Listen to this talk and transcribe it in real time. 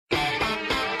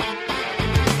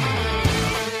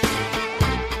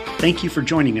Thank you for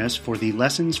joining us for the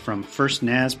Lessons from First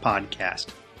Naz podcast.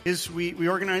 We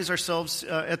organize ourselves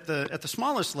at the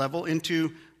smallest level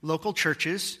into local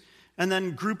churches, and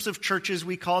then groups of churches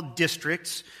we call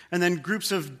districts, and then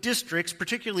groups of districts,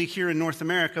 particularly here in North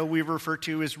America, we refer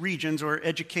to as regions or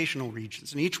educational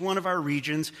regions. And each one of our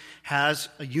regions has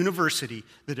a university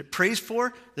that it prays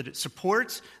for, that it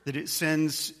supports, that it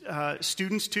sends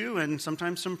students to, and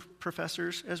sometimes some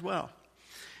professors as well.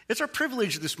 It's our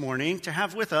privilege this morning to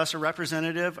have with us a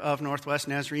representative of Northwest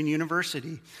Nazarene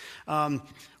University.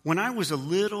 When I was a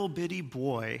little bitty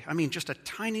boy, just a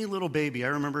tiny little baby, I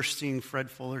remember seeing Fred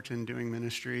Fullerton doing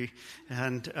ministry,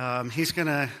 and he's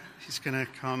gonna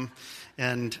come,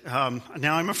 and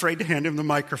now I'm afraid to hand him the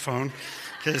microphone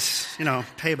because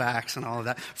paybacks and all of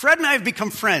that. Fred and I have become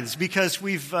friends because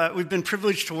we've been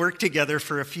privileged to work together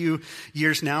for a few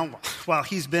years now. While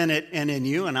he's been at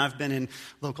NNU and I've been in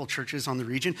local churches on the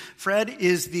region. Fred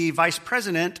is the vice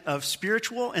president of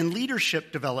spiritual and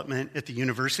leadership development at the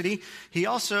university. He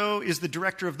also is the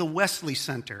director of the Wesley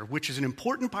Center, which is an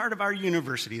important part of our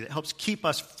university that helps keep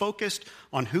us focused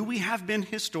on who we have been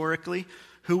historically,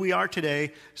 who we are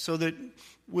today, so that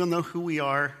we'll know who we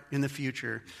are in the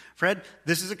future. Fred,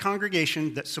 this is a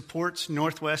congregation that supports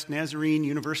Northwest Nazarene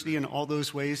University in all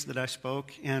those ways that I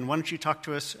spoke. And why don't you talk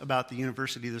to us about the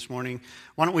university this morning?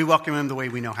 Why don't we welcome him the way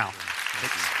we know how?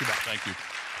 Thank you.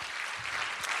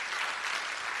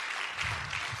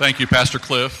 Thank you, Pastor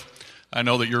Cliff. I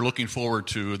know that you're looking forward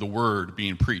to the word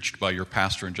being preached by your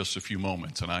pastor in just a few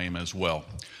moments, and I am as well.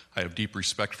 I have deep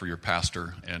respect for your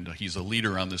pastor, and he's a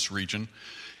leader on this region.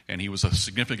 And he was a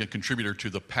significant contributor to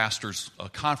the pastors'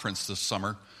 conference this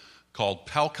summer called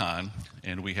PALCON,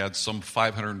 and we had some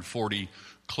 540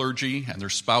 clergy and their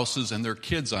spouses and their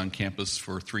kids on campus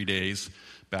for 3 days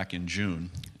back in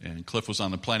June. And Cliff was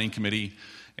on the planning committee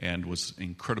and was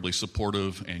incredibly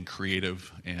supportive and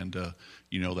creative, and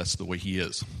that's the way he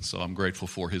is. So I'm grateful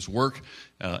for his work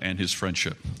and his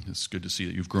friendship. It's good to see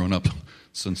that you've grown up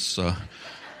since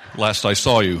last I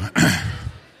saw you.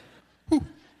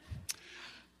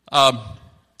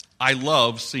 I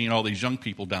love seeing all these young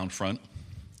people down front.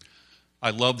 I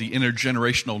love the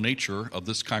intergenerational nature of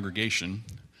this congregation.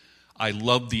 I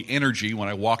love the energy when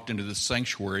I walked into this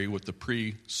sanctuary with the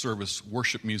pre-service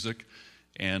worship music,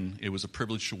 and it was a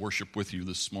privilege to worship with you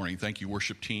this morning. Thank you,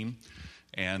 worship team,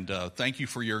 and thank you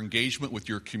for your engagement with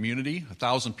your community.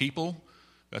 1,000 people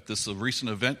at this recent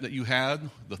event that you had,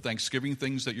 the Thanksgiving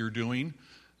things that you're doing.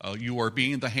 You are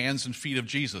being the hands and feet of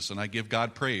Jesus, and I give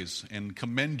God praise and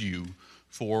commend you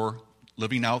for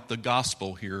living out the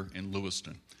gospel here in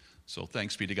Lewiston. So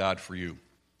thanks be to God for you.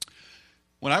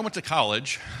 When I went to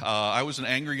college, I was an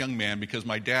angry young man because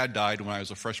my dad died when I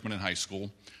was a freshman in high school,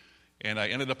 and I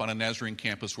ended up on a Nazarene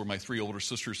campus where my 3 older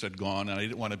sisters had gone, and I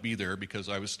didn't want to be there because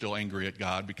I was still angry at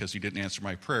God because he didn't answer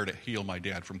my prayer to heal my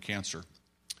dad from cancer.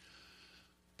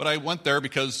 But I went there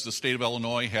because the state of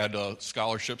Illinois had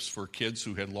scholarships for kids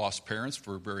who had lost parents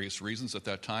for various reasons at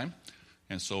that time.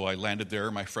 And so I landed there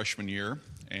my freshman year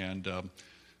and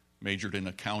majored in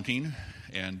accounting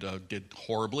and did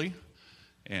horribly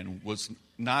and was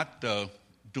not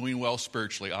doing well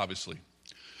spiritually, obviously.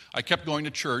 I kept going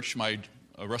to church the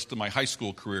rest of my high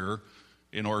school career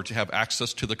in order to have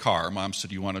access to the car. Mom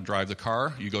said, "You want to drive the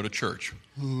car? You go to church."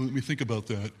 Let me think about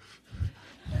that.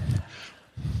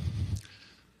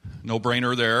 No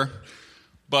brainer there.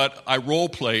 But I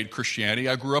role-played Christianity.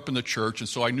 I grew up in the church, and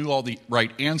so I knew all the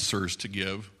right answers to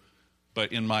give.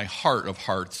 But in my heart of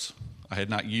hearts, I had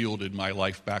not yielded my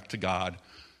life back to God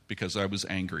because I was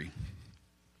angry.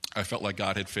 I felt like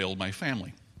God had failed my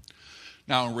family.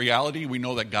 Now, in reality, we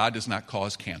know that God does not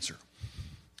cause cancer,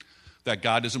 that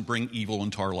God doesn't bring evil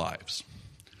into our lives.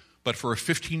 But for a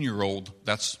 15-year-old,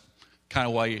 that's kind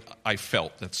of why I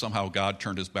felt that somehow God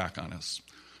turned his back on us.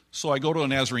 So I go to a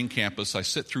Nazarene campus, I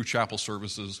sit through chapel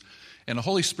services, and the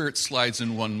Holy Spirit slides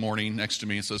in one morning next to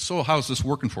me and says, "So how's this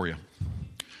working for you?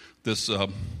 This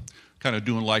kind of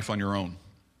doing life on your own?"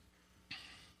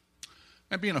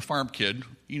 And being a farm kid,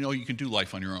 you can do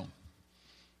life on your own.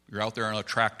 You're out there on a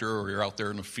tractor or you're out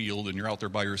there in a field and you're out there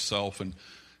by yourself and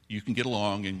you can get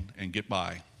along and get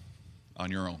by on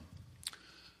your own.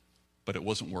 But it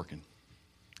wasn't working.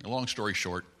 A long story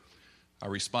short, I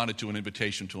responded to an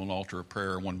invitation to an altar of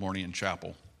prayer one morning in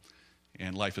chapel,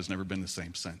 and life has never been the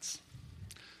same since.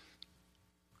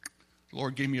 The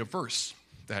Lord gave me a verse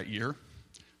that year.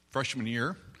 Freshman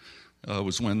year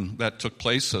was when that took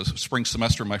place, spring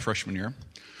semester of my freshman year.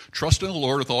 "Trust in the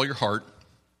Lord with all your heart,"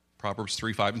 Proverbs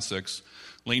 3, 5, and 6.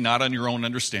 "Lean not on your own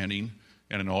understanding,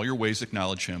 and in all your ways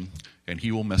acknowledge him, and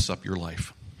he will mess up your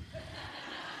life."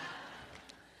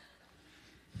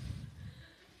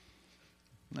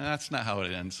 That's not how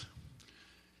it ends.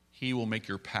 He will make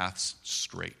your paths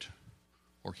straight,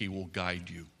 or he will guide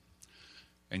you.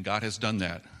 And God has done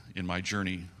that in my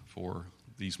journey for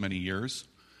these many years,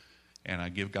 and I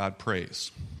give God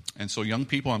praise. And so, young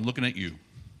people, I'm looking at you.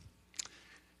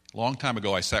 A long time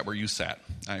ago, I sat where you sat.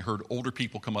 I heard older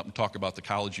people come up and talk about the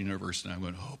college university, and I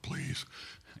went, oh, please.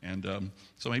 And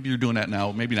so maybe you're doing that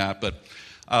now, maybe not, but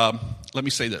let me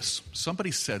say this.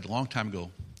 Somebody said a long time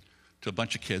ago to a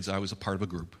bunch of kids, I was a part of a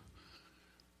group,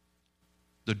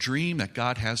 the dream that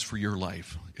God has for your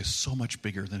life is so much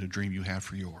bigger than a dream you have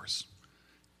for yours.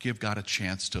 Give God a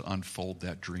chance to unfold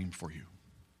that dream for you.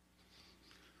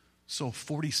 So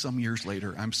 40-some years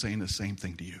later, I'm saying the same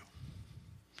thing to you.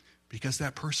 Because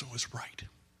that person was right.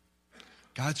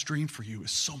 God's dream for you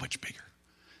is so much bigger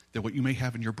than what you may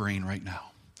have in your brain right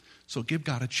now. So give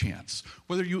God a chance.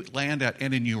 Whether you land at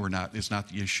NNU or not is not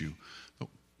the issue.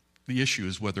 The issue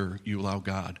is whether you allow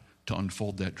God to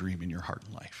unfold that dream in your heart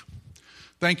and life.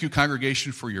 Thank you,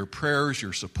 congregation, for your prayers,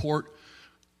 your support.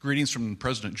 Greetings from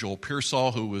President Joel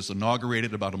Pearsall, who was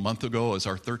inaugurated about a month ago as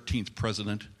our 13th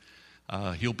president.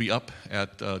 He'll be up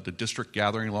at the district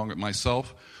gathering along with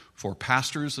myself for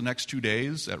pastors the next 2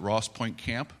 days at Ross Point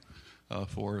Camp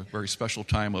for a very special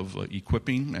time of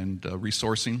equipping and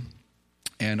resourcing.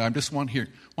 And I just want you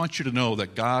to know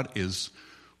that God is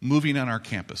moving on our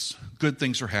campus. Good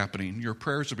things are happening. Your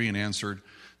prayers are being answered.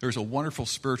 There's a wonderful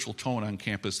spiritual tone on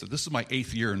campus. This is my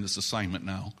 8th year in this assignment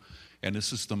now, and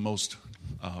this is the most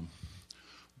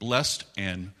blessed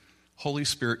and Holy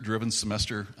Spirit-driven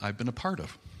semester I've been a part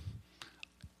of.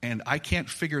 And I can't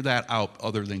figure that out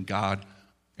other than God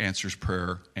answers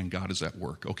prayer and God is at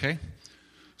work, okay?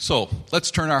 So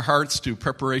let's turn our hearts to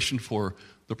preparation for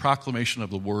the proclamation of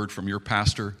the word from your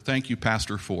pastor. Thank you,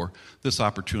 Pastor, for this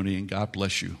opportunity, and God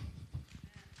bless you.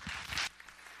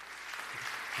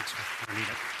 Thanks,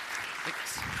 Juanita.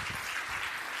 Thanks.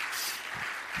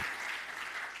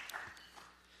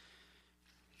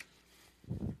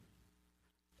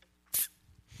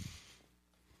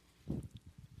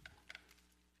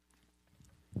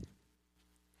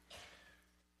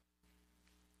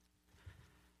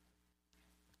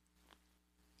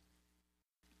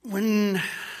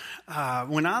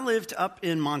 When I lived up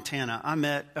in Montana, I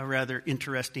met a rather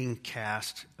interesting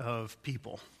cast of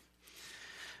people.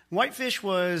 Whitefish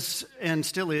was, and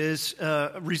still is,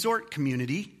 a resort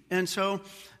community, and so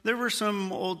there were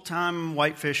some old-time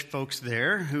Whitefish folks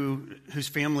there whose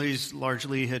families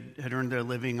largely had earned their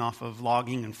living off of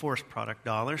logging and forest product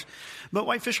dollars. But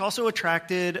Whitefish also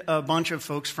attracted a bunch of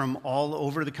folks from all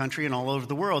over the country and all over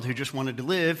the world who just wanted to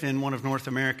live in one of North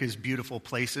America's beautiful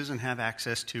places and have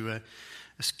access to a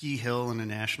ski hill and a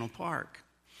national park.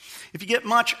 If you get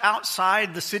much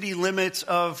outside the city limits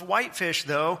of Whitefish,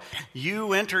 though,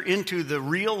 you enter into the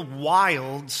real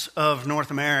wilds of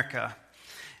North America.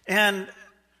 And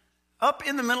up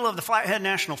in the middle of the Flathead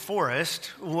National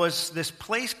Forest was this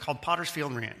place called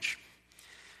Pottersfield Ranch.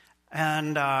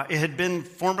 And it had been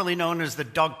formerly known as the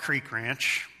Dog Creek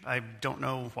Ranch. I don't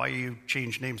know why you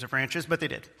changed names of ranches, but they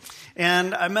did.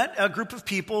 And I met a group of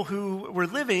people who were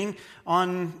living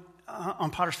on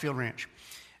Pottersfield Ranch.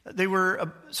 They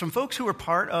were some folks who were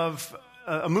part of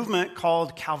a movement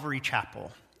called Calvary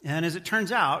Chapel. And as it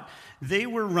turns out, they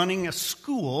were running a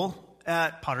school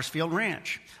at Pottersfield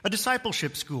Ranch, a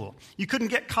discipleship school. You couldn't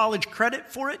get college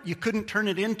credit for it. You couldn't turn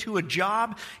it into a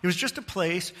job. It was just a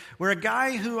place where a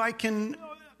guy who I can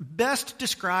best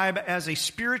describe as a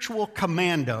spiritual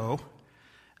commando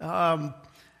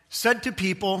said to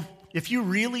people, if you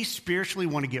really spiritually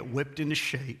want to get whipped into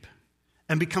shape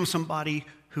and become somebody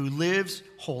who lives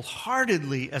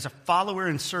wholeheartedly as a follower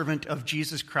and servant of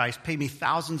Jesus Christ, pay me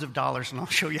thousands of dollars and I'll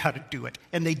show you how to do it.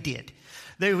 And they did.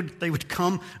 They would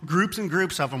come, groups and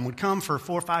groups of them would come for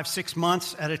 4, 5, 6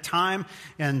 months at a time,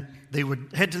 and they would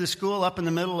head to the school up in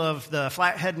the middle of the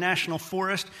Flathead National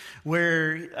Forest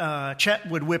where Chet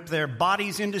would whip their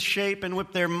bodies into shape and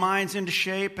whip their minds into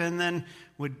shape and then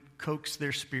would coax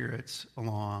their spirits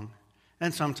along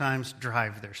and sometimes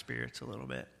drive their spirits a little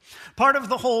bit. Part of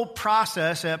the whole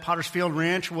process at Pottersfield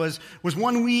Ranch was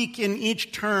 1 week in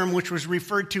each term, which was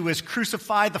referred to as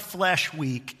Crucify the Flesh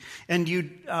Week. And you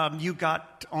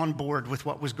got on board with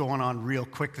what was going on real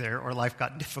quick there, or life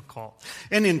got difficult.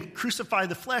 And in Crucify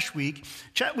the Flesh Week,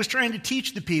 Chet was trying to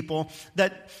teach the people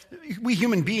that we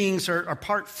human beings are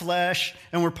part flesh,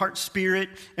 and we're part spirit,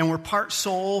 and we're part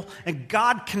soul. And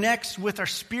God connects with our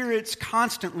spirits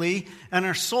constantly, and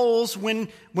our souls when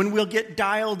we'll get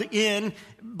dialed in.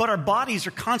 But our bodies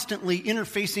are constantly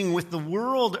interfacing with the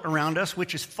world around us,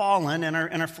 which is fallen, and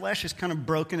our flesh is kind of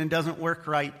broken and doesn't work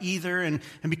right either. And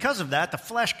because of that, the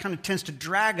flesh kind of tends to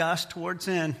drag us towards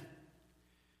sin.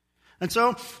 And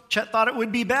so Chet thought it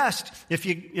would be best if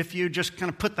you just kind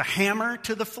of put the hammer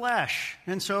to the flesh.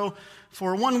 And so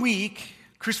for 1 week,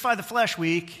 Crucify the Flesh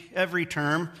week, every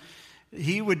term,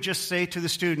 he would just say to the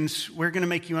students, we're going to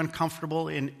make you uncomfortable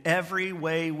in every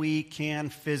way we can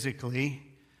physically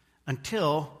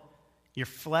until your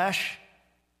flesh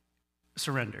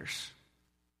surrenders.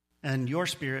 And your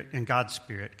spirit and God's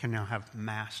spirit can now have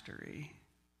mastery.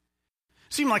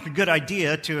 Seemed like a good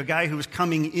idea to a guy who was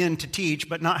coming in to teach,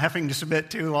 but not having to submit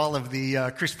to all of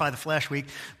the Crucify the Flesh week.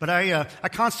 But I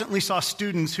constantly saw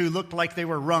students who looked like they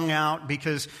were wrung out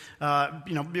because,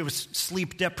 it was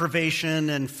sleep deprivation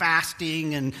and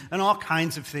fasting and all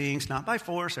kinds of things. Not by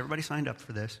force. Everybody signed up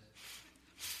for this.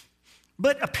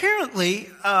 But apparently,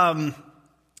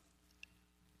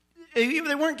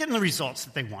 they weren't getting the results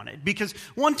that they wanted. Because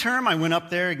one term I went up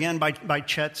there, again, by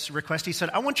Chet's request. He said,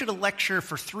 I want you to lecture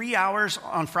for 3 hours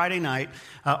on Friday night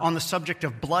on the subject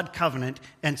of blood covenant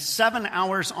and 7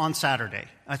 hours on Saturday.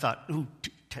 I thought,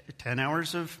 10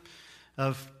 hours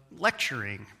of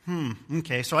lecturing.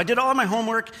 Okay. So I did all my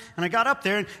homework, and I got up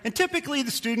there, and typically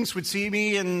the students would see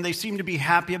me, and they seemed to be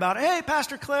happy about it. Hey,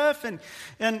 Pastor Cliff.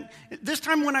 And this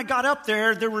time when I got up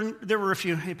there were a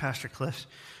few, hey, Pastor Cliffs.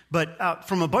 But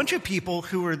from a bunch of people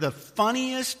who were the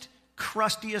funniest,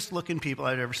 crustiest looking people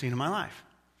I'd ever seen in my life.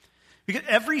 Because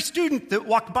every student that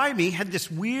walked by me had this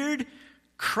weird,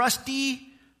 crusty,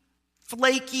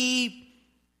 flaky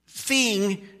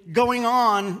thing going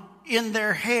on in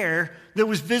their hair that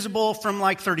was visible from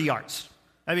like 30 yards.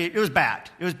 I mean, it was bad.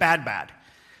 It was bad.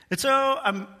 And so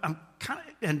I'm kind of,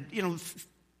 and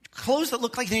clothes that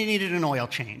looked like they needed an oil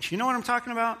change. You know what I'm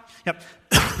talking about? Yep.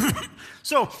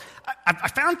 So I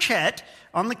found Chet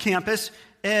on the campus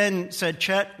and said,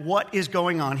 Chet, what is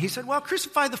going on? He said, well,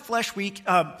 Crucify the Flesh week,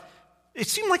 it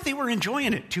seemed like they were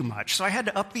enjoying it too much, so I had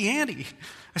to up the ante.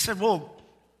 I said, well,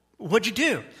 what'd you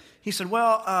do? He said,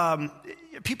 well,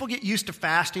 people get used to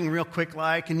fasting real quick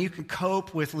and you can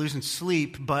cope with losing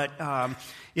sleep, but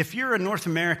if you're a North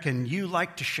American, you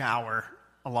like to shower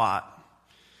a lot.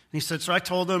 And he said, so I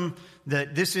told him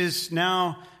that this is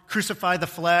now Crucify the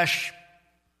Flesh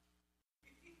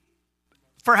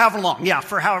for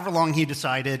however long he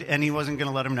decided, and he wasn't going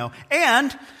to let him know.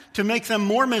 And to make them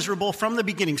more miserable from the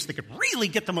beginning so they could really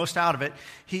get the most out of it,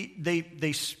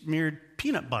 they smeared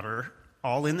peanut butter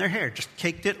all in their hair, just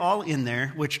caked it all in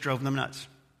there, which drove them nuts.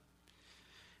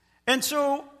 And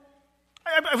so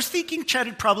I was thinking Chet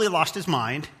had probably lost his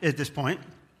mind at this point.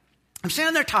 I'm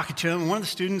standing there talking to him, and one of the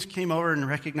students came over and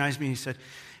recognized me, and he said,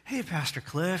 hey, Pastor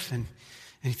Cliff, and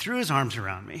he threw his arms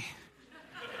around me.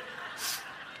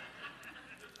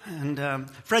 And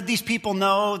Fred, these people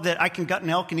know that I can gut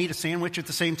an elk and eat a sandwich at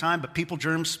the same time, but people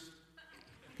germs,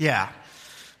 yeah.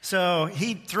 So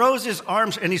he throws his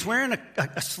arms, and he's wearing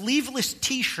a sleeveless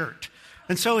T-shirt.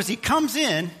 And so as he comes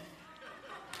in,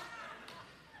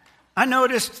 I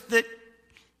noticed that,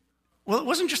 well, it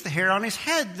wasn't just the hair on his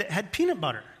head that had peanut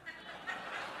butter.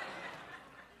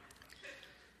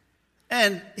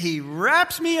 And he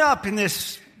wraps me up in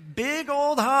this big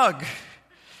old hug.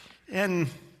 And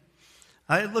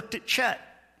I looked at Chet,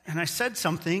 and I said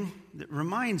something that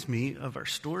reminds me of our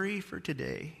story for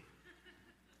today. I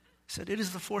said, it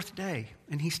is the 4th day,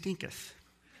 and he stinketh.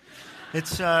 It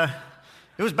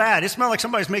was bad. It smelled like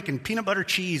somebody's making peanut butter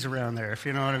cheese around there, if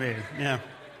you know what I mean. Yeah.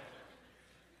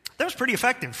 That was pretty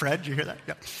effective, Fred. Did you hear that?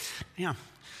 Yeah.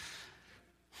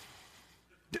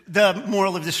 The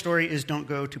moral of this story is don't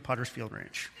go to Potter's Field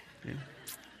Ranch. Okay?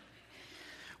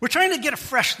 We're trying to get a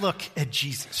fresh look at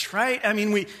Jesus, right? I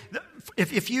mean,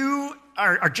 if you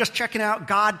are just checking out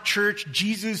God, church,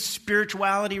 Jesus,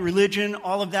 spirituality, religion,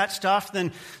 all of that stuff,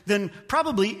 then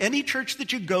probably any church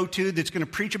that you go to that's going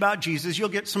to preach about Jesus, you'll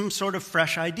get some sort of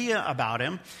fresh idea about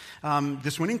him.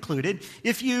 This one included.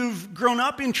 If you've grown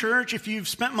up in church, if you've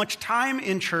spent much time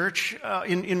in church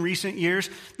in recent years,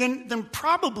 then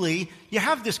probably you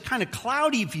have this kind of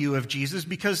cloudy view of Jesus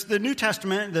because the New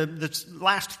Testament, the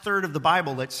last third of the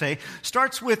Bible, let's say,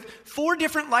 starts with 4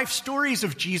 different life stories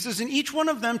of Jesus, and each one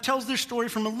of them tells their story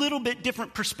from a little bit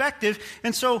different perspective.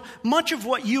 And so much of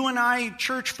what you and I,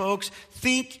 church folks,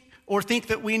 think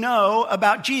that we know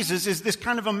about Jesus is this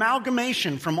kind of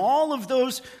amalgamation from all of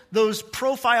those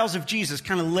profiles of Jesus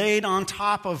kind of laid on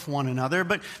top of one another.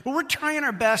 But we're trying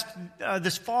our best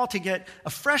this fall to get a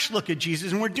fresh look at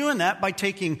Jesus, and we're doing that by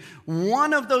taking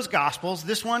one of those Gospels,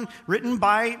 this one written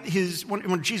by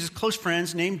one of Jesus' close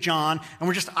friends named John, and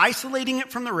we're just isolating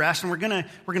it from the rest, and we're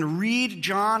gonna read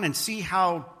John and see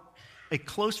how a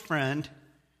close friend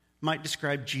might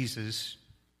describe Jesus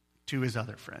to his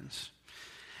other friends.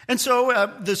 And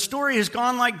so the story has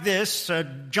gone like this.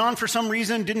 John, for some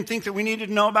reason, didn't think that we needed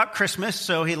to know about Christmas,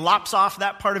 so he lops off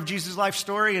that part of Jesus' life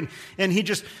story, and he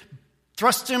just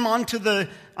thrusts him onto the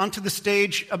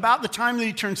stage about the time that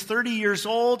he turns 30 years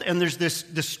old, and there's this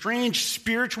strange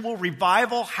spiritual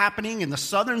revival happening in the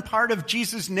southern part of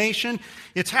Jesus' nation.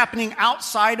 It's happening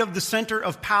outside of the center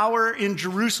of power in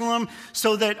Jerusalem,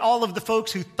 so that all of the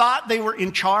folks who thought they were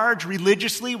in charge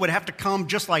religiously would have to come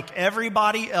just like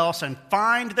everybody else and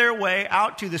find their way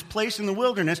out to this place in the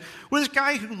wilderness where this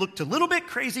guy who looked a little bit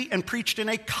crazy and preached in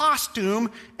a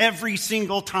costume every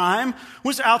single time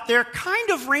was out there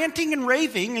kind of ranting and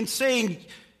raving and saying,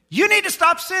 "You need to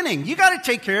stop sinning. You got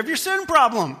to take care of your sin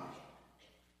problem."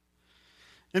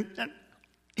 And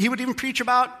he would even preach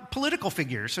about political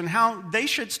figures and how they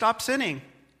should stop sinning.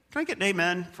 Can I get an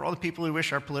amen for all the people who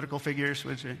wish our political figures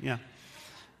would? Yeah.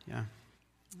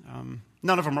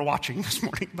 None of them are watching this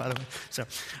morning, by the way. So,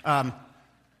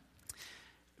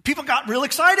 people got real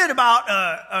excited about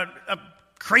a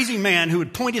crazy man who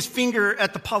would point his finger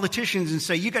at the politicians and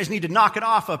say, "You guys need to knock it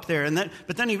off up there."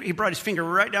 But then he brought his finger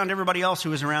right down to everybody else who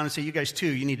was around and said, "You guys too,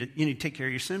 you need to take care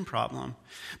of your sin problem."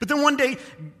 But then one day,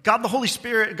 God the Holy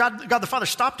Spirit, God the Father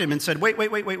stopped him and said,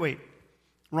 wait.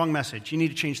 Wrong message. You need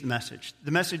to change the message.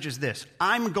 The message is this: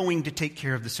 I'm going to take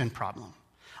care of the sin problem.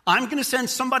 I'm going to send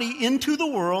somebody into the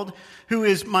world who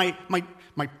is my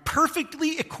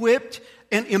perfectly equipped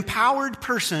and empowered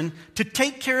person to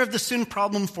take care of the sin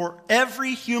problem for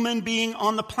every human being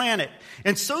on the planet.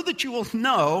 And so that you will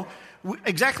know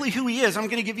exactly who he is, I'm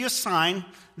going to give you a sign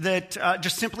that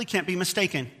just simply can't be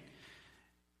mistaken.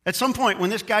 At some point, when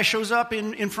this guy shows up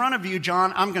in front of you,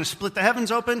 John, I'm going to split the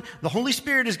heavens open. The Holy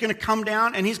Spirit is going to come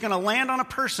down, and he's going to land on a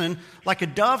person like a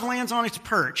dove lands on its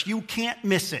perch. You can't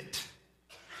miss it.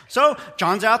 So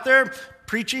John's out there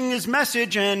preaching his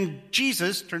message, and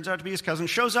Jesus, turns out to be his cousin,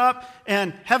 shows up,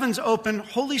 and heaven's open,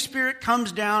 Holy Spirit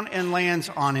comes down and lands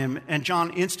on him, and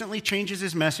John instantly changes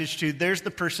his message to, there's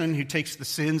the person who takes the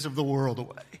sins of the world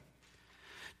away.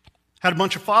 Had a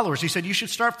bunch of followers. He said, you should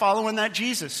start following that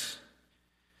Jesus.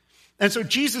 And so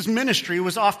Jesus' ministry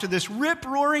was off to this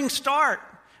rip-roaring start.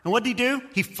 And what did he do?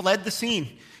 He fled the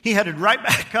scene. He headed right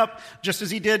back up, just as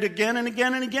he did again and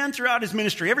again and again throughout his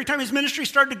ministry. Every time his ministry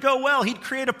started to go well, he'd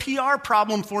create a PR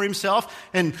problem for himself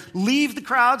and leave the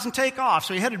crowds and take off.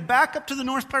 So he headed back up to the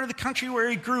north part of the country where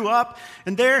he grew up.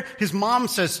 And there, his mom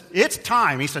says, "It's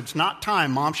time." He said, "It's not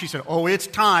time, Mom." She said, "Oh, it's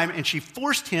time." And she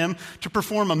forced him to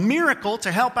perform a miracle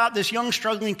to help out this young,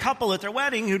 struggling couple at their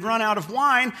wedding who'd run out of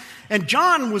wine. And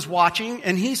John was watching,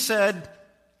 and he said,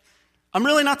 "I'm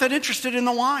really not that interested in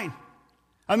the wine.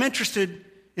 I'm interested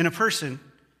in a person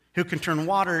who can turn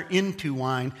water into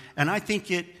wine, and I think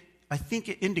it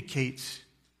indicates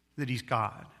that he's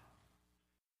God."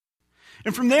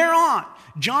 And from there on,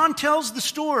 John tells the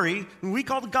story, and we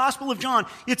call the Gospel of John.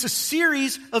 It's a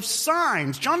series of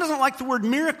signs. John doesn't like the word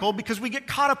miracle because we get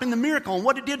caught up in the miracle and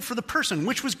what it did for the person,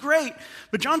 which was great.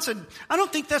 But John said, I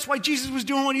don't think that's why Jesus was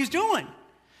doing what he was doing.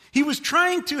 He was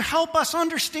trying to help us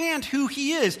understand who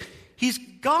he is. He's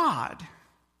God.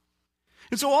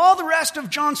 And so all the rest of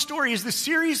John's story is this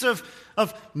series of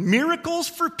miracles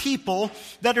for people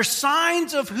that are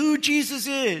signs of who Jesus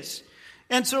is.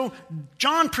 And so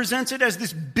John presents it as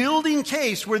this building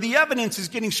case where the evidence is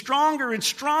getting stronger and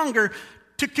stronger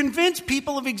to convince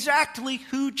people of exactly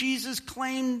who Jesus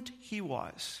claimed he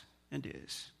was and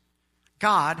is.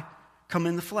 God come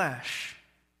in the flesh.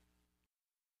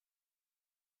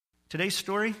 Today's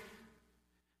story,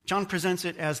 John presents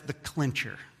it as the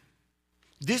clincher.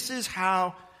 This is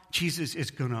how Jesus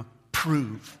is going to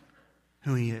prove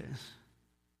who he is.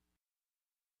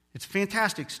 It's a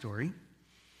fantastic story.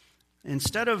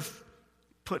 Instead of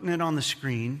putting it on the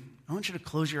screen, I want you to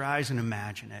close your eyes and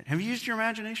imagine it. Have you used your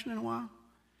imagination in a while?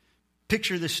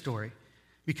 Picture this story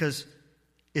because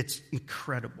it's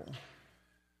incredible.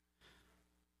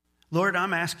 Lord,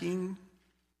 I'm asking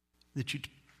that you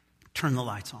turn the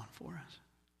lights on for us.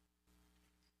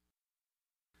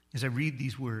 As I read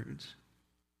these words,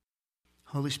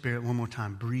 Holy Spirit, one more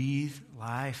time, breathe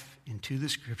life into the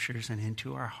scriptures and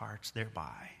into our hearts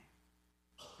thereby.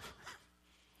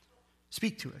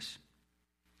 Speak to us,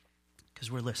 because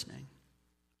we're listening.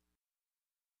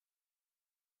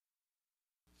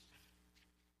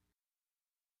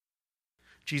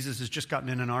 Jesus has just gotten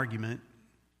in an argument.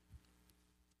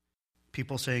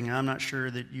 People saying, I'm not sure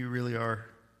that you really are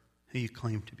who you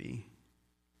claim to be.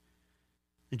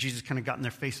 And Jesus kind of got in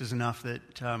their faces enough that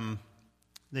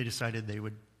they decided they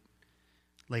would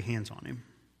lay hands on him.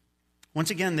 Once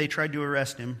again, they tried to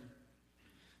arrest him,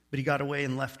 but he got away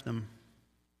and left them.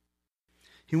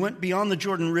 He went beyond the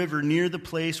Jordan River near the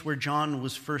place where John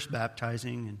was first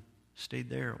baptizing and stayed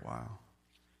there a while.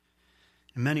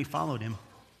 And many followed him.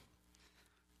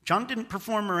 John didn't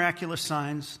perform miraculous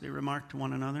signs, they remarked to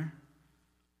one another.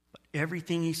 But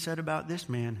everything he said about this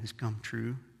man has come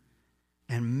true.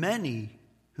 And many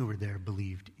who were there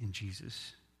believed in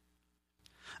Jesus.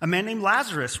 A man named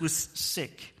Lazarus was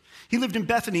sick. He lived in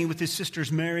Bethany with his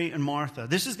sisters Mary and Martha.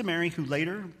 This is the Mary who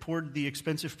later poured the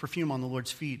expensive perfume on the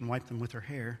Lord's feet and wiped them with her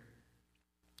hair.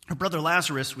 Her brother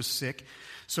Lazarus was sick,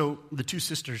 so the two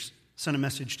sisters sent a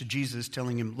message to Jesus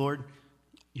telling him, "Lord,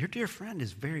 your dear friend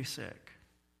is very sick."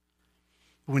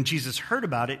 But when Jesus heard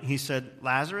about it, he said,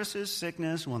 "Lazarus'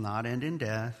 sickness will not end in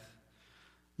death.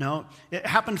 No, it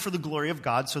happened for the glory of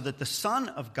God, so that the Son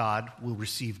of God will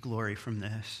receive glory from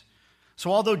this."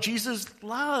 So although Jesus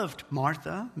loved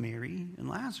Martha, Mary, and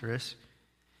Lazarus,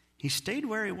 he stayed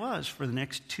where he was for the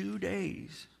next 2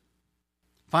 days.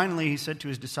 Finally, he said to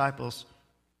his disciples,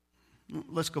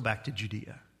 "Let's go back to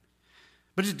Judea."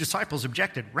 But his disciples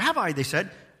objected. "Rabbi," they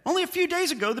said, "only a few days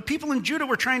ago the people in Judah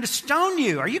were trying to stone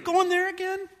you. Are you going there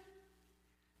again?"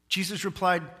 Jesus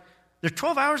replied, "There's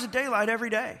 12 hours of daylight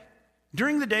every day.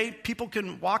 During the day, people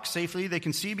can walk safely. They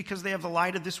can see because they have the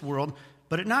light of this world.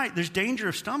 But at night, there's danger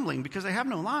of stumbling because they have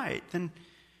no light." Then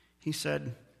he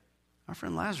said, "Our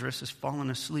friend Lazarus has fallen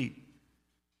asleep,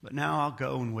 but now I'll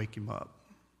go and wake him up."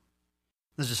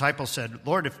 The disciples said,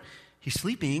 "Lord, if he's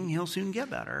sleeping, he'll soon get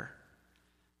better."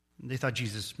 They thought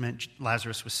Jesus meant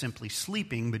Lazarus was simply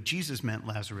sleeping, but Jesus meant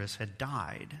Lazarus had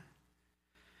died.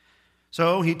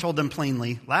 So he told them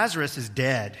plainly, "Lazarus is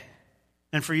dead.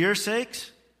 And for your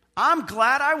sakes, I'm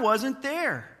glad I wasn't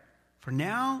there. For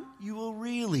now you will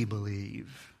really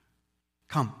believe.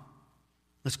 Come,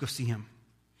 let's go see him."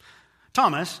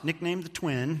 Thomas, nicknamed the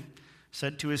twin,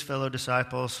 said to his fellow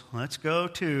disciples, "Let's go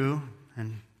too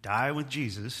and die with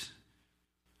Jesus."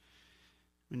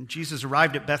 When Jesus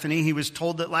arrived at Bethany, he was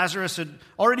told that Lazarus had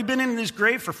already been in his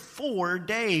grave for 4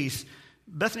 days.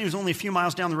 Bethany was only a few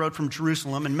miles down the road from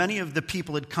Jerusalem, and many of the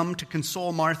people had come to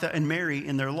console Martha and Mary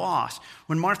in their loss.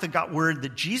 When Martha got word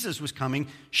that Jesus was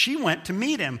coming, she went to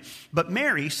meet him, but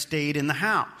Mary stayed in the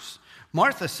house.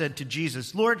 Martha said to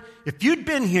Jesus, "Lord, if you'd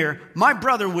been here, my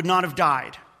brother would not have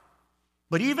died.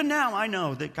 But even now I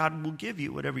know that God will give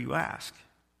you whatever you ask."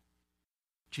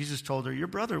 Jesus told her, "Your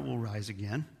brother will rise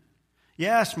again."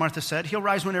 "Yes," Martha said, "he'll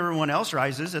rise when everyone else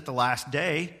rises at the last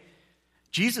day."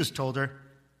 Jesus told her,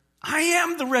 "I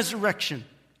am the resurrection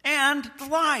and the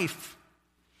life.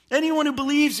 Anyone who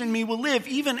believes in me will live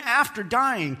even after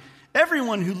dying.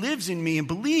 Everyone who lives in me and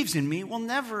believes in me will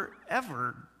never,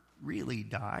 ever really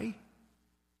die."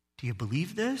 "Do you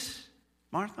believe this,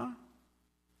 Martha?"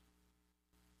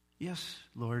 "Yes,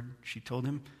 Lord," she told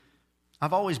him.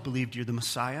 "I've always believed you're the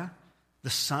Messiah,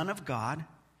 the Son of God,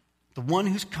 the one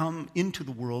who's come into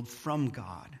the world from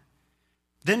God."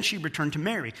 Then she returned to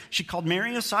Mary. She called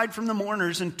Mary aside from the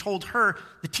mourners and told her,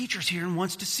 "The teacher's here and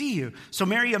wants to see you." So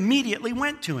Mary immediately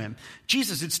went to him.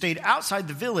 Jesus had stayed outside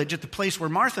the village at the place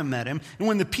where Martha met him, and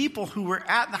when the people who were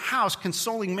at the house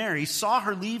consoling Mary saw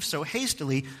her leave so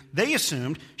hastily, they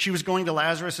assumed she was going to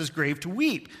Lazarus' grave to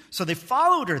weep. So they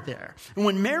followed her there. And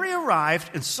when Mary arrived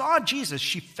and saw Jesus,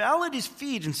 she fell at his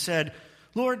feet and said,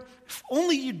 "Lord, if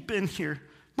only you'd been here,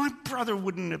 my brother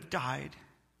wouldn't have died."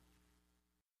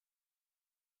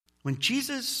 When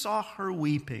Jesus saw her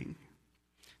weeping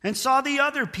and saw the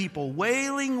other people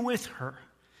wailing with her,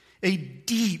 a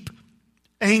deep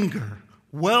anger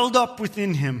welled up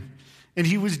within him, and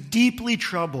he was deeply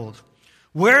troubled.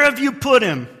 "Where have you put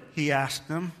him?" he asked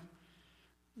them.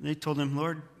 They told him,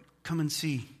 "Lord, come and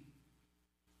see."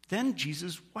 Then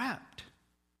Jesus wept.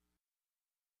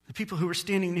 The people who were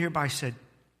standing nearby said,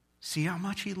 "See how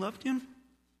much he loved him?"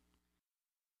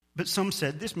 But some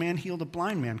said, "This man healed a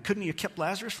blind man. Couldn't he have kept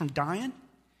Lazarus from dying?"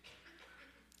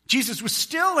 Jesus was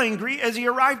still angry as he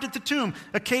arrived at the tomb,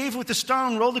 a cave with a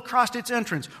stone rolled across its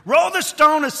entrance. "Roll the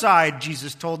stone aside,"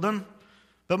 Jesus told them.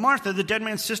 But Martha, the dead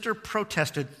man's sister,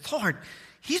 protested, "Lord,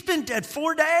 he's been dead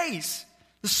 4 days.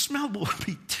 The smell will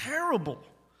be terrible."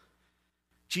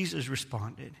 Jesus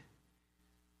responded,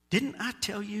 "Didn't I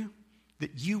tell you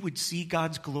that you would see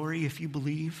God's glory if you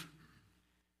believe?"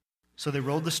 So they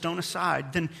rolled the stone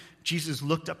aside. Then Jesus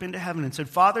looked up into heaven and said,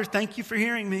 "Father, thank you for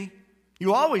hearing me.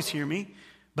 You always hear me.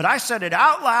 But I said it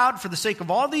out loud for the sake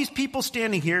of all these people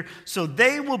standing here, so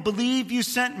they will believe you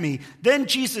sent me." Then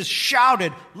Jesus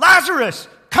shouted, "Lazarus,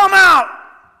 come out!"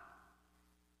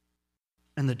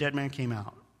 And the dead man came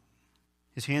out,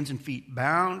 his hands and feet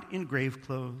bound in grave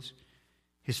clothes,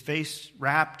 his face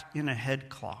wrapped in a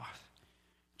headcloth.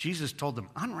 Jesus told them,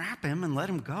 "Unwrap him and let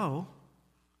him go."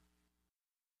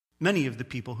 Many of the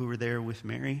people who were there with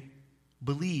Mary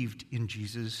believed in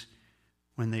Jesus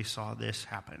when they saw this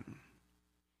happen.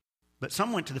 But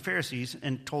some went to the Pharisees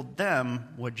and told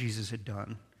them what Jesus had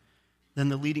done. Then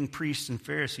the leading priests and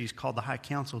Pharisees called the high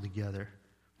council together.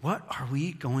 "What are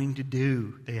we going to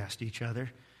do?" they asked each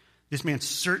other. "This man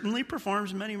certainly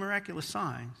performs many miraculous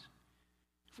signs.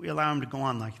 If we allow him to go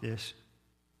on like this,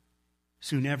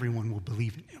 soon everyone will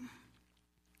believe in him."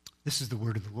 This is the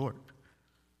word of the Lord.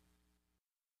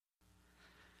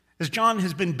 As John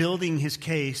has been building his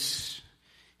case,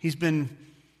 he's been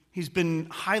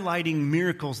highlighting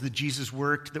miracles that Jesus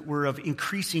worked that were of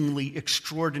increasingly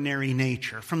extraordinary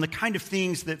nature, from the kind of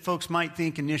things that folks might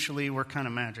think initially were kind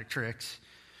of magic tricks,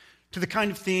 to the kind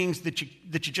of things that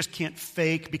you just can't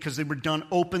fake because they were done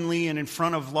openly and in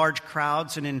front of large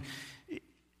crowds and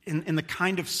in the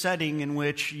kind of setting in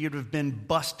which you'd have been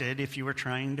busted if you were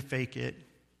trying to fake it.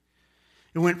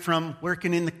 It went from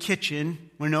working in the kitchen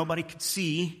where nobody could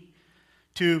see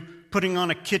to putting on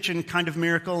a kitchen kind of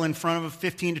miracle in front of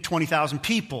 15 to 20,000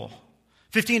 people.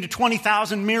 15 to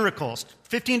 20,000 miracles.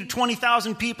 15 to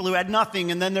 20,000 people who had nothing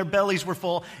and then their bellies were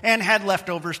full and had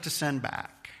leftovers to send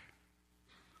back.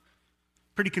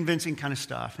 Pretty convincing kind of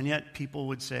stuff. And yet people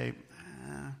would say,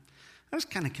 I was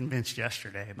kind of convinced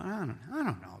yesterday, but I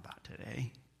don't know about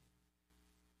today.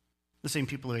 The same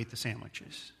people who ate the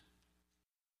sandwiches.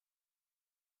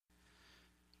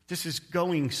 This is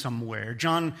going somewhere.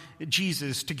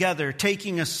 Jesus, together,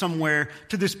 taking us somewhere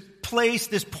to this place,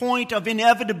 this point of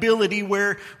inevitability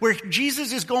where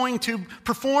Jesus is going to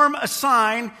perform a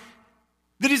sign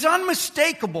that is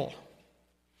unmistakable.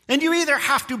 And you either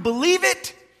have to believe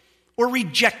it or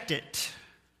reject it.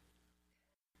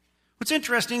 What's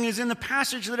interesting is in the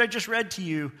passage that I just read to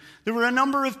you, there were a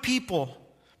number of people,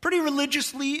 pretty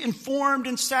religiously informed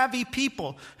and savvy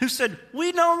people, who said,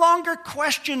 we no longer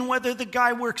question whether the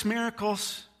guy works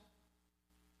miracles.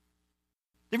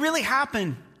 They really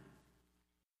happen.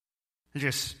 They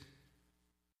just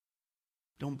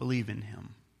don't believe in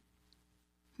him.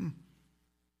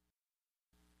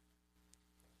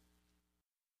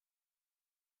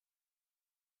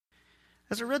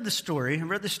 As I read the story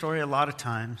a lot of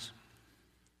times,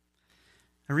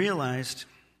 I realized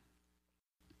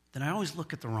that I always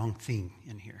look at the wrong thing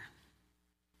in here.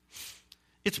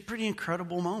 It's a pretty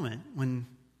incredible moment when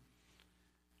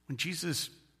Jesus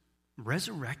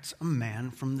resurrects a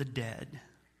man from the dead.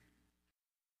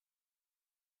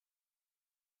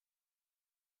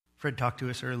 Fred talked to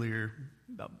us earlier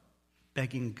about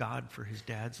begging God for his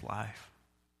dad's life.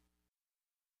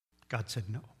 God said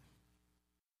no.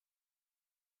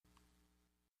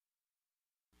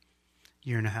 A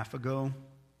year and a half ago,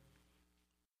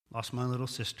 lost my little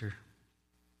sister.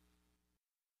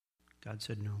 God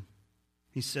said no.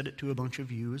 He said it to a bunch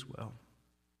of you as well.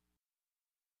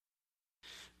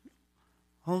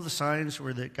 All of the signs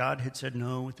were that God had said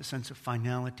no with a sense of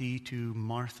finality to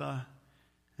Martha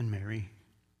and Mary.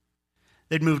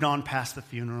 They'd moved on past the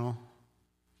funeral.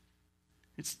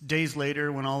 It's days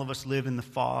later when all of us live in the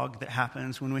fog that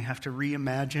happens when we have to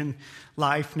reimagine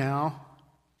life now.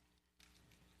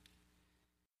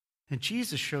 And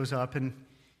Jesus shows up and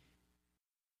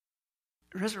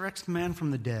resurrects the man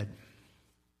from the dead.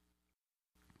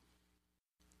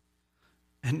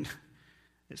 And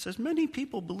it says many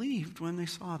people believed when they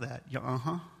saw that. Yeah,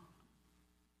 And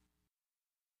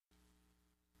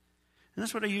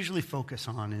that's what I usually focus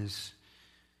on is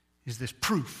this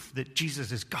proof that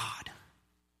Jesus is God.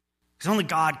 Because only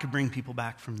God could bring people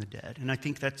back from the dead. And I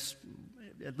think that's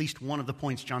at least one of the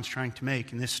points John's trying to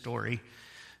make in this story.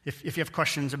 If you have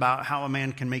questions about how a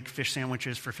man can make fish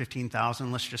sandwiches for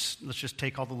 15,000, let's just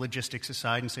take all the logistics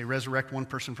aside and say resurrect one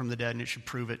person from the dead and it should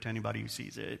prove it to anybody who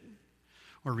sees it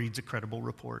or reads a credible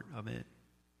report of it.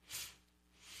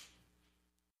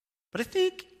 But I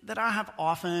think that I have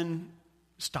often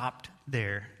stopped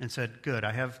there and said, good,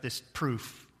 I have this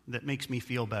proof that makes me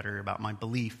feel better about my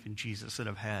belief in Jesus that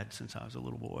I've had since I was a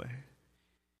little boy.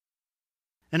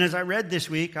 And as I read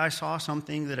this week, I saw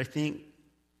something that I think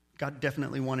God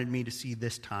definitely wanted me to see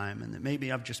this time and that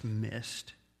maybe I've just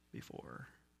missed before.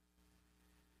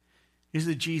 Is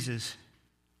that Jesus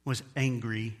was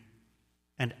angry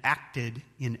and acted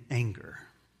in anger.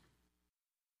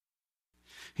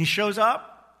 He shows up.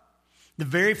 The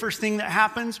very first thing that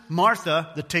happens,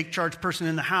 Martha, the take charge person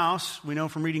in the house, we know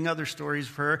from reading other stories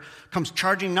of her, comes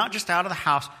charging not just out of the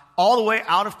house, all the way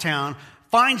out of town,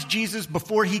 finds Jesus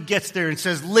before he gets there and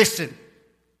says, listen,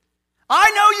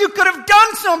 I know you could have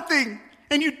done something,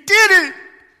 and you didn't.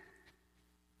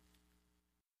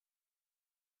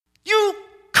 You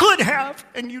could have,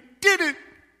 and you didn't.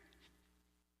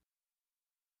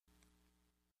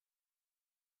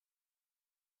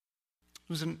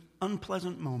 was an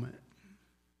unpleasant moment.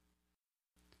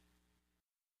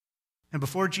 And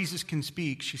before Jesus can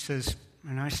speak, she says,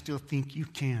 and I still think you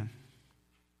can,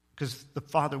 because the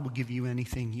Father will give you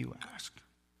anything you ask.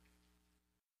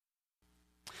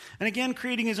 And again,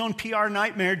 creating his own PR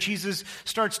nightmare, Jesus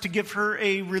starts to give her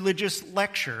a religious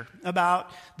lecture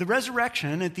about the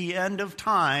resurrection at the end of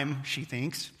time, she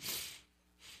thinks.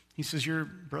 He says, your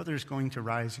brother's going to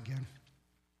rise again.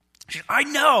 She says, I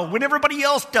know, when everybody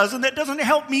else doesn't, that doesn't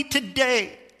help me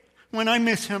today when I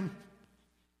miss him.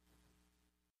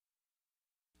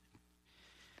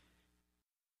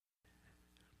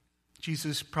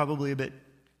 Jesus, probably a bit,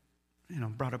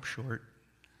 brought up short,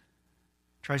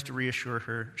 tries to reassure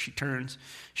her. She turns.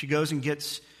 She goes and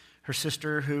gets her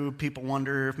sister, who people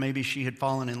wonder if maybe she had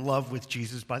fallen in love with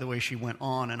Jesus by the way she went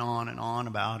on and on and on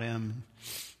about him.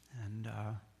 And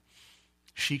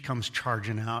she comes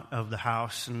charging out of the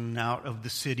house and out of the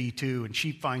city too, and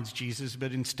she finds Jesus,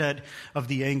 but instead of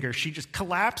the anger, she just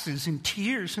collapses in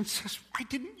tears and says, why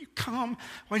didn't you come?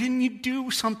 Why didn't you do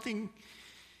something?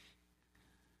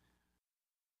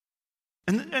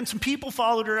 And some people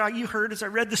followed her out. You heard as I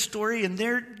read the story, and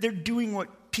they're doing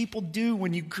what people do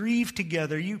when you grieve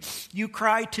together. You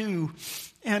cry too.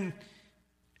 And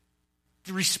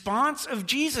the response of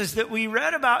Jesus that we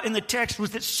read about in the text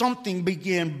was that something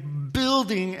began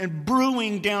building and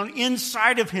brewing down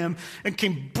inside of him and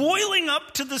came boiling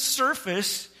up to the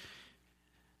surface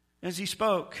as he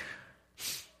spoke.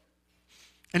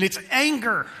 And it's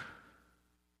anger.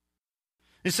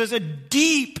 It says a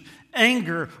deep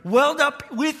anger welled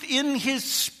up within his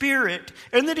spirit,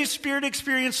 and that his spirit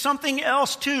experienced something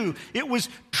else too. It was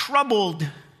troubled.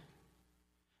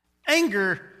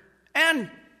 Anger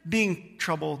and being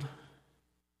troubled.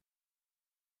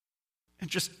 And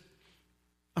just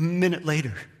a minute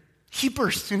later, he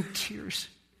bursts in tears.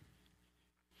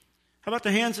 How about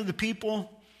the hands of the people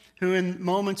who in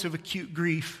moments of acute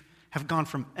grief have gone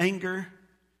from anger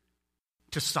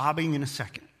to sobbing in a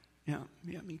second? Yeah,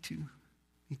 me too.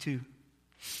 Me too.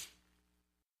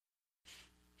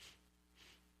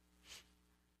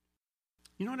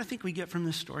 You know what I think we get from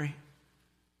this story?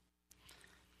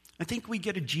 I think we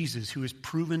get a Jesus who is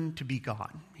proven to be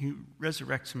God, who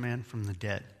resurrects a man from the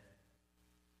dead.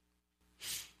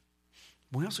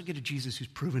 We also get a Jesus who's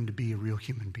proven to be a real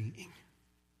human being.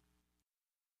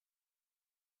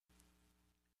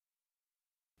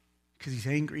 Because he's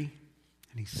angry,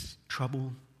 and he's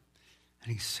troubled,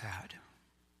 and he's sad.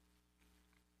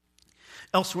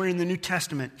 Elsewhere in the New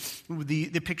Testament,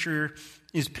 the picture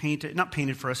is painted, not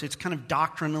painted for us, it's kind of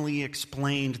doctrinally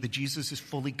explained that Jesus is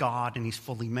fully God and he's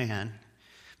fully man.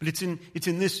 But it's in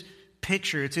this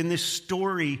picture, it's in this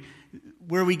story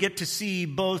where we get to see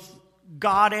both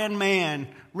God and man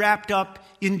wrapped up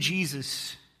in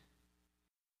Jesus.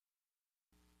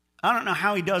 I don't know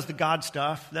how he does the God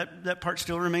stuff. That part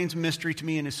still remains a mystery to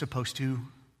me and is supposed to.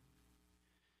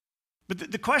 But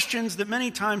the questions that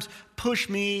many times push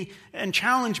me and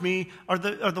challenge me are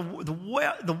the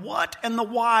what and the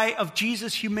why of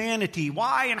Jesus' humanity.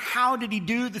 Why and how did he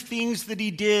do the things that he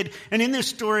did? And in this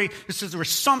story, it says there was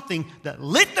something that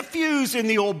lit the fuse in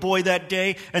the old boy that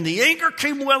day, and the anger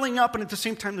came welling up, and at the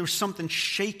same time there was something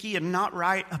shaky and not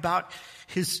right about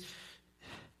his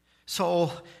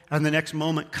soul, and the next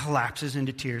moment collapses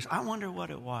into tears. I wonder what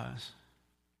it was.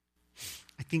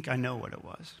 I think I know what it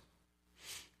was.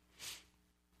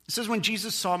 It says when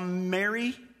Jesus saw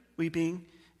Mary weeping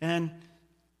and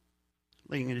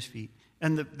laying at his feet,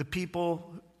 and the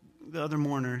people, the other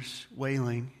mourners,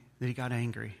 wailing, that he got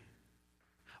angry.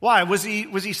 Why? Was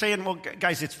he saying, well,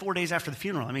 guys, it's 4 days after the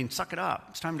funeral. I mean, suck it up.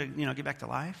 It's time to, get back to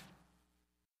life?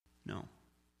 No.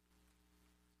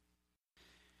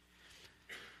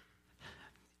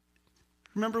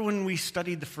 Remember when we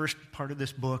studied the first part of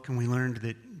this book and we learned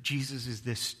that Jesus is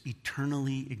this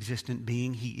eternally existent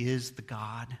being? He is the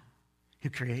God who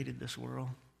created this world.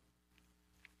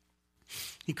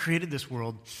 He created this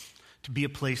world to be a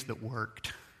place that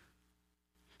worked.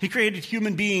 He created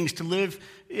human beings to live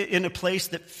in a place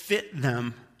that fit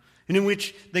them and in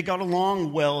which they got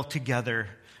along well together.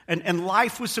 And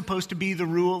life was supposed to be the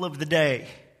rule of the day.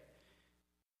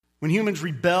 When humans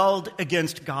rebelled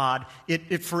against God,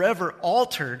 it forever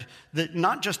altered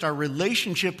not just our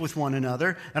relationship with one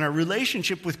another and our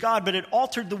relationship with God, but it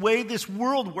altered the way this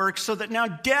world works so that now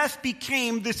death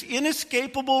became this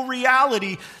inescapable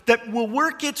reality that will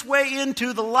work its way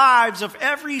into the lives of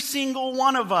every single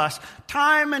one of us.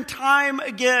 Time and time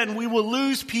again, we will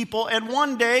lose people, and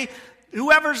one day,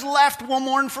 whoever's left will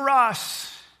mourn for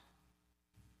us.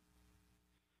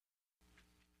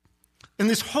 And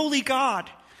this holy God,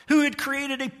 who had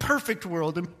created a perfect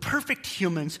world and perfect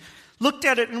humans, looked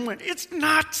at it and went, it's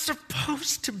not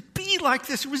supposed to be like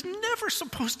this. It was never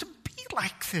supposed to be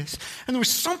like this. And there was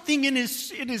something in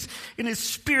his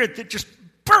spirit that just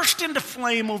burst into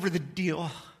flame over the deal.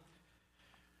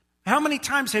 How many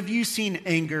times have you seen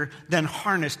anger then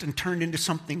harnessed and turned into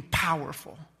something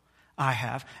powerful? I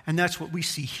have. And that's what we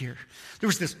see here. There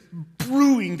was this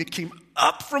brewing that came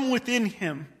up from within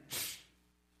him.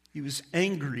 He was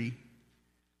angry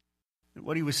at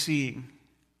what he was seeing.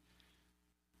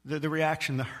 The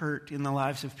reaction, the hurt in the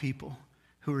lives of people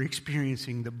who were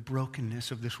experiencing the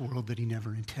brokenness of this world that he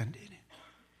never intended.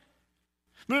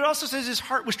 But it also says his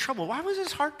heart was troubled. Why was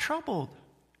his heart troubled?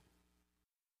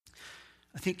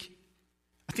 I think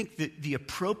that the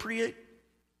appropriate,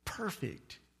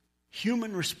 perfect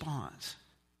human response,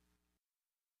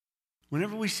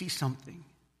 whenever we see something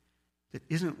that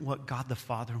isn't what God the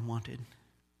Father wanted,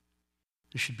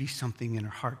 there should be something in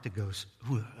our heart that goes,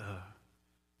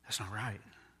 that's not right.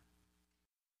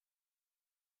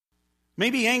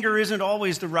 Maybe anger isn't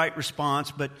always the right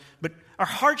response, but our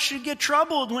hearts should get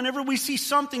troubled whenever we see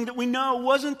something that we know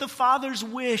wasn't the Father's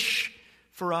wish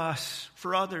for us,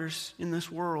 for others in this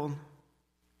world.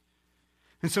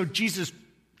 And so Jesus'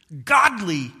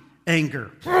 godly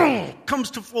anger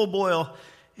comes to full boil,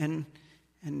 and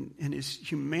his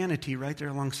humanity right there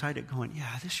alongside it going,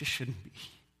 yeah, this just shouldn't be.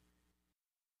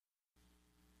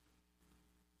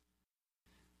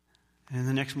 And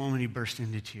the next moment he burst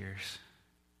into tears.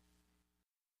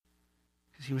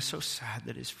 Because he was so sad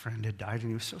that his friend had died, and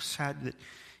he was so sad that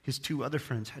his two other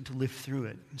friends had to live through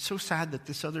it. And so sad that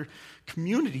this other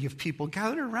community of people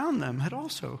gathered around them had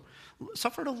also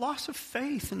suffered a loss of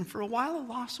faith, and for a while a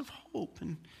loss of hope,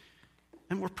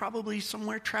 and were probably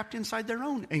somewhere trapped inside their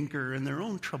own anger and their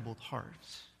own troubled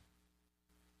hearts.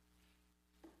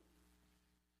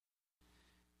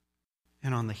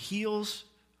 And on the heels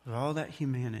of all that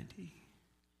humanity,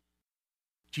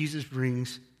 Jesus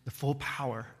brings the full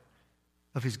power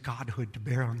of his godhood to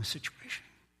bear on the situation.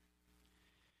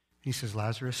 He says,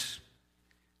 Lazarus,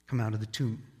 come out of the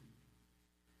tomb.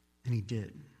 And he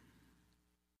did.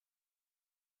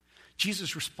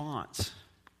 Jesus' response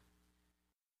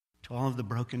to all of the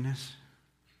brokenness,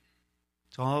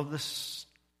 to all of this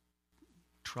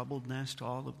troubledness, to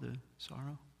all of the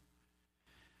sorrow,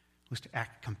 was to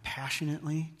act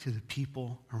compassionately to the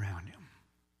people around him.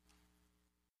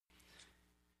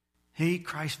 Hey,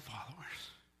 Christ followers.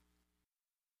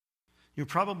 You're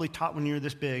probably taught when you're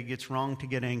this big, it's wrong to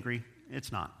get angry.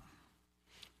 It's not.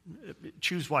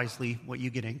 Choose wisely what you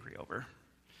get angry over.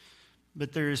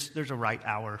 But there's a right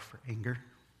hour for anger.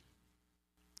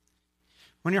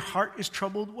 When your heart is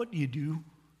troubled, what do?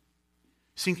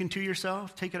 Sink into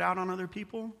yourself? Take it out on other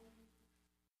people?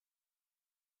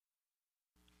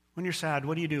 When you're sad,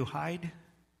 what do? Hide?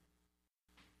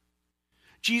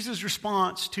 Jesus'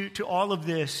 response to all of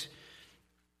this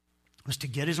was to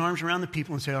get his arms around the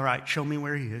people and say, all right, show me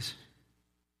where he is.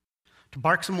 To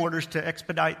bark some orders to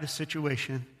expedite the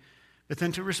situation, but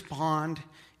then to respond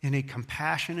in a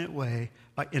compassionate way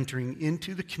by entering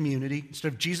into the community.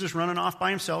 Instead of Jesus running off by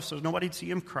himself so nobody'd see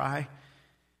him cry,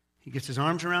 he gets his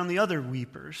arms around the other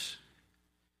weepers.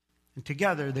 And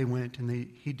together they went and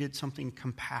he did something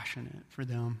compassionate for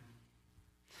them.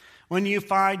 When you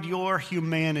find your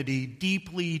humanity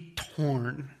deeply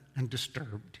torn and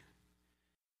disturbed,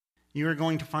 you are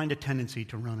going to find a tendency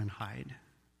to run and hide.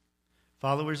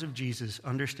 Followers of Jesus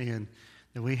understand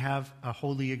that we have a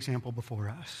holy example before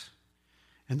us.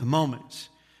 In the moments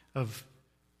of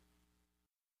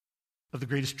the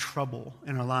greatest trouble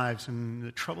in our lives and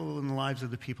the trouble in the lives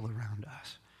of the people around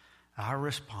us, our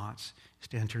response is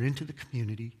to enter into the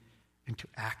community and to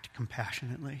act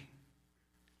compassionately.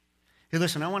 Hey,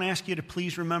 listen, I want to ask you to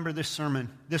please remember this sermon,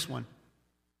 this one,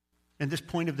 and this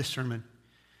point of this sermon,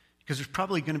 because there's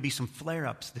probably going to be some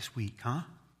flare-ups this week, huh?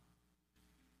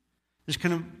 There's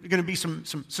going to be some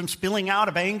spilling out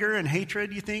of anger and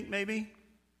hatred, you think, maybe?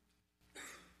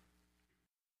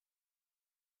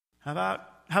 How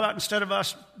about instead of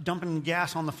us dumping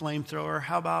gas on the flamethrower,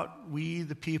 how about we,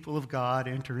 the people of God,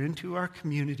 enter into our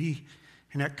community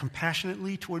and act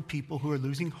compassionately toward people who are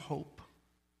losing hope?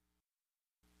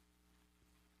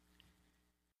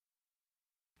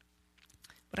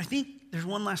 But I think there's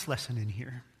one last lesson in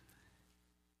here.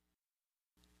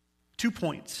 2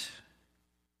 points.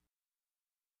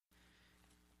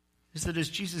 Is that as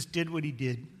Jesus did what he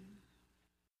did,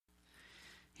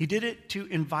 he did it to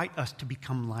invite us to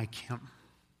become like him.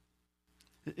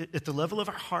 At the level of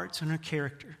our hearts and our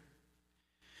character.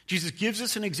 Jesus gives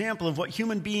us an example of what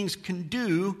human beings can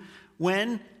do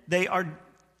when they are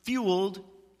fueled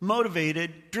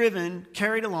motivated, driven,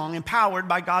 carried along, empowered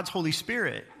by God's Holy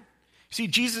Spirit. See,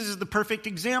 Jesus is the perfect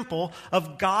example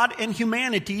of God and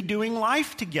humanity doing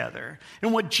life together.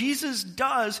 And what Jesus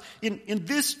does in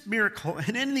this miracle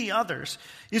and in the others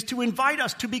is to invite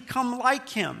us to become like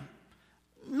him.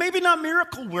 Maybe not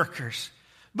miracle workers,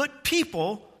 but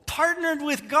people partnered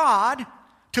with God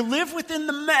to live within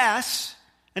the mess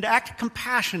and act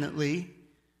compassionately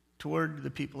toward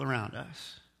the people around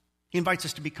us. He invites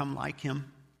us to become like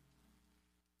him,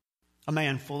 a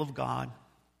man full of God.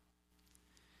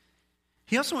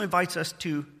 He also invites us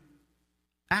to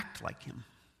act like him.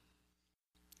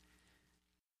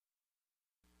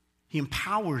 He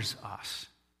empowers us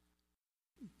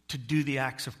to do the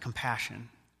acts of compassion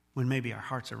when maybe our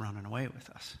hearts are running away with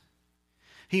us.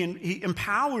 He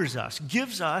empowers us,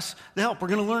 gives us the help. We're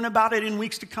going to learn about it in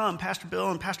weeks to come. Pastor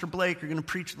Bill and Pastor Blake are going to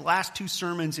preach the last 2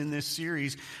 sermons in this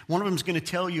series. One of them is going to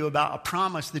tell you about a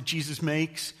promise that Jesus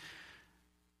makes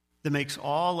that makes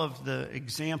all of the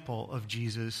example of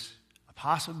Jesus a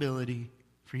possibility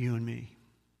for you and me.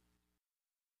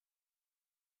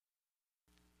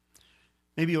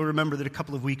 Maybe you'll remember that a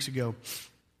couple of weeks ago,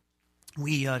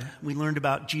 we learned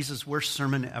about Jesus' worst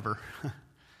sermon ever.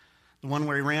 The one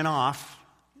where he ran off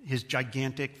his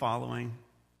gigantic following.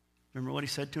 Remember what he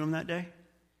said to him that day?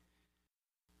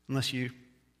 Unless you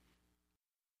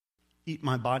eat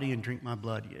my body and drink my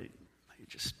blood,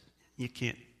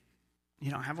 you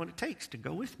don't have what it takes to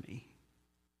go with me.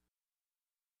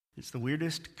 It's the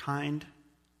weirdest kind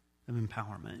of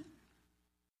empowerment.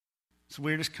 It's the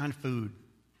weirdest kind of food.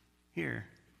 Here,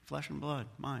 flesh and blood,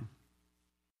 mine.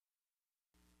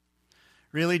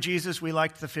 Really, Jesus, we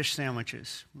liked the fish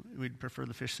sandwiches. We'd prefer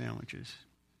the fish sandwiches.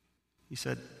 He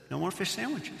said, no more fish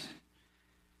sandwiches.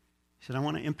 He said, I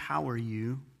want to empower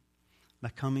you by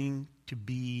coming to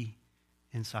be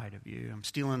inside of you. I'm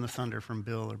stealing the thunder from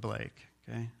Bill or Blake,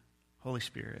 okay? Holy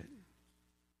Spirit,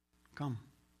 come.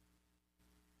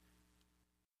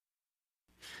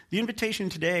 The invitation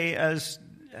today as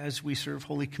we serve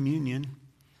Holy Communion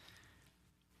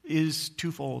is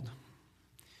twofold.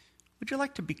 Would you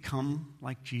like to become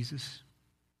like Jesus?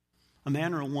 A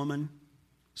man or a woman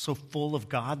so full of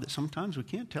God that sometimes we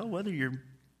can't tell whether you're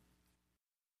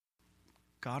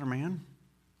God or man?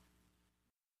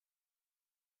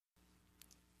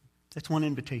 That's one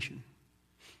invitation.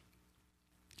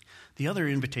 The other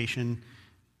invitation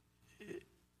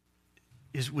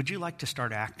is, would you like to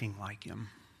start acting like him?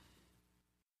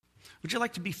 Would you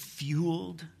like to be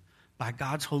fueled by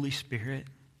God's Holy Spirit,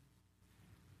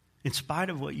 in spite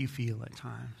of what you feel at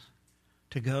times,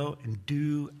 to go and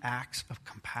do acts of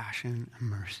compassion and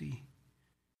mercy?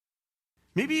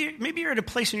 Maybe you're at a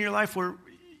place in your life where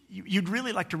you'd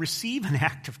really like to receive an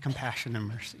act of compassion and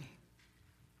mercy.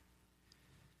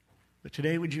 But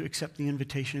today, would you accept the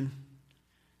invitation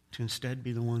to instead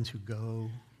be the ones who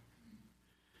go?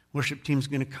 Worship team's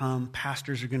going to come.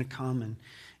 Pastors are going to come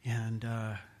and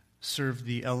serve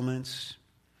the elements.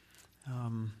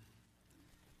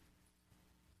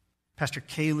 Pastor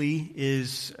Kaylee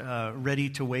is ready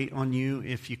to wait on you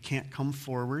if you can't come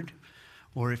forward,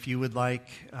 or if you would like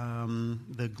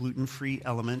the gluten-free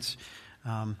elements.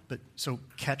 So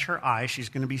catch her eye. She's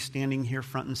going to be standing here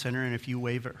front and center, and if you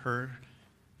wave at her.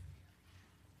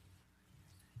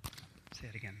 Say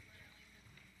it again.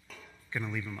 Going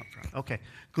to leave them up front. Okay.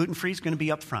 Gluten-free is going to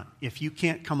be up front. If you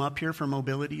can't come up here for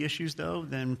mobility issues, though,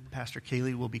 then Pastor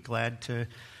Kaylee will be glad to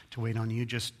wait on you.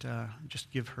 Just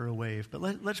give her a wave. But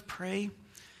let's pray.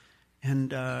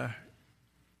 And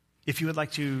if you would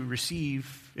like to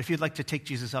if you'd like to take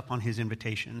Jesus up on his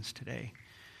invitations today,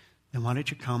 then why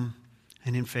don't you come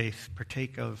and in faith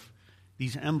partake of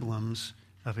these emblems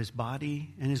of his body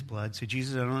and his blood. Say,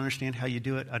 Jesus, I don't understand how you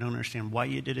do it. I don't understand why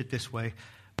you did it this way,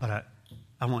 but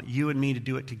I want you and me to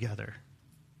do it together,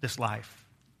 this life,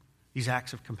 these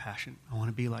acts of compassion. I want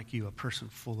to be like you, a person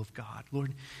full of God.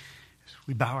 Lord, as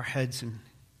we bow our heads and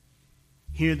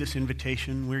hear this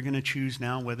invitation, we're going to choose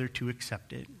now whether to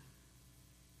accept it.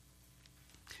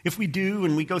 If we do,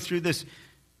 and we go through this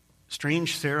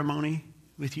strange ceremony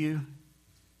with you,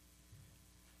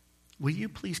 will you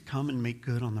please come and make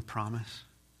good on the promise?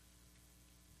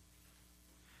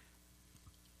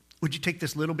 Would you take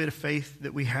this little bit of faith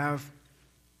that we have,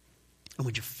 and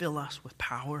would you fill us with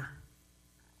power?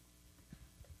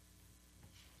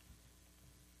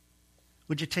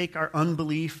 Would you take our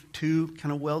unbelief too,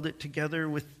 kind of weld it together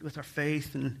with our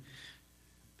faith and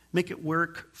make it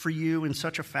work for you in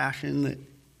such a fashion that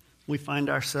we find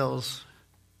ourselves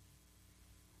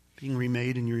being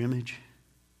remade in your image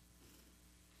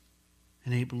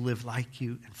and able to live like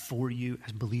you and for you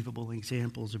as believable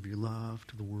examples of your love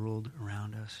to the world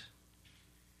around us?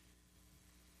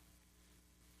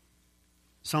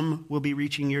 Some will be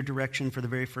reaching your direction for the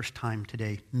very first time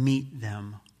today. Meet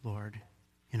them, Lord,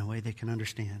 in a way they can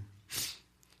understand.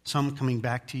 Some coming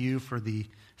back to you for the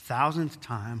 1,000th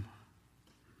time,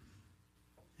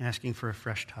 asking for a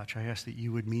fresh touch. I ask that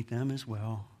you would meet them as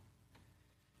well.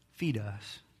 Feed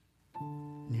us.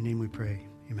 In your name we pray.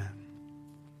 Amen.